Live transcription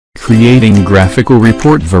Creating Graphical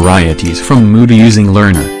Report Varieties from Moodle using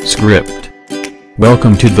LearnerScript.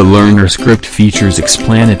 Welcome to the LearnerScript Features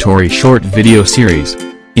Explanatory Short Video Series.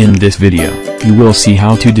 In this video, you will see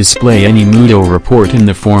how to display any Moodle report in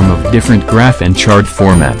the form of different graph and chart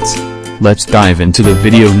formats. Let's dive into the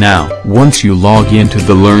video now. Once you log into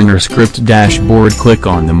the LearnerScript dashboard, click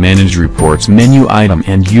on the Manage Reports menu item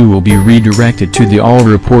and you will be redirected to the All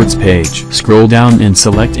Reports page. Scroll down and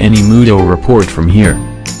select any Moodle report from here.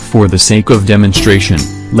 For the sake of demonstration,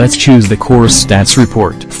 let's choose the Course Stats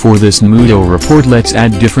report. For this Moodle report, let's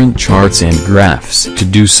add different charts and graphs. To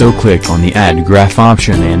do so, click on the Add Graph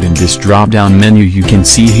option, and in this drop-down menu you can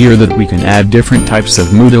see here that we can add different types of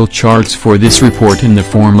Moodle charts for this report in the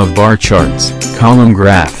form of bar charts, column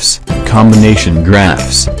graphs, combination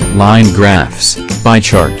graphs, line graphs, pie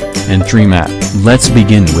chart, and Treemap. Let's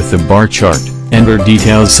begin with the bar chart. Enter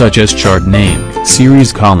details such as chart name,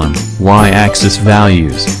 series column, y-axis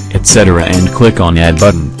values, etc. and click on Add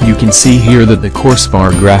button. You can see here that the course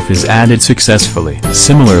bar graph is added successfully.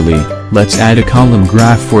 Similarly, let's add a column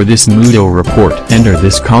graph for this Moodle report. Enter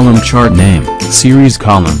this column chart name, series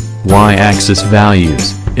column, y-axis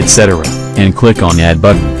values, etc. and click on Add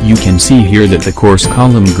button. You can see here that the course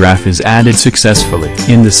column graph is added successfully.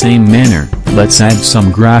 In the same manner, let's add some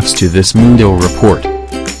graphs to this Moodle report.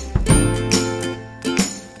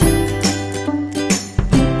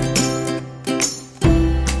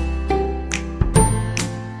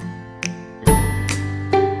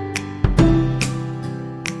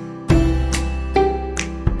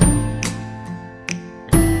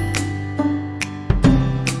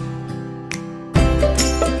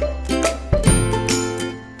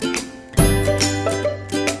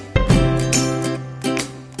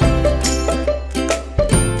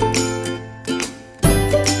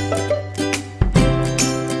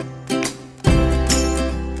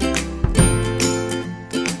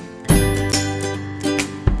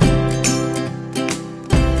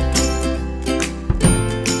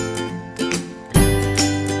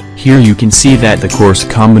 Here you can see that the course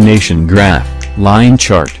combination graph, line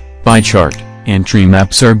chart, pie chart, and tree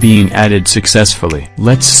maps are being added successfully.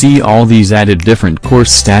 Let's see all these added different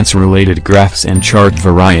course stats related graphs and chart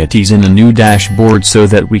varieties in a new dashboard so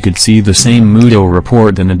that we could see the same Moodle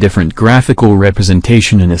report in a different graphical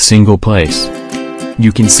representation in a single place.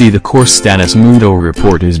 You can see the course status Moodle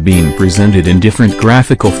report is being presented in different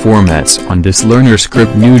graphical formats on this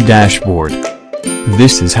LearnerScript new dashboard.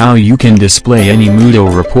 This is how you can display any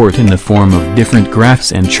Moodle report in the form of different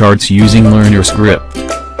graphs and charts using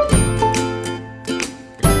LearnerScript.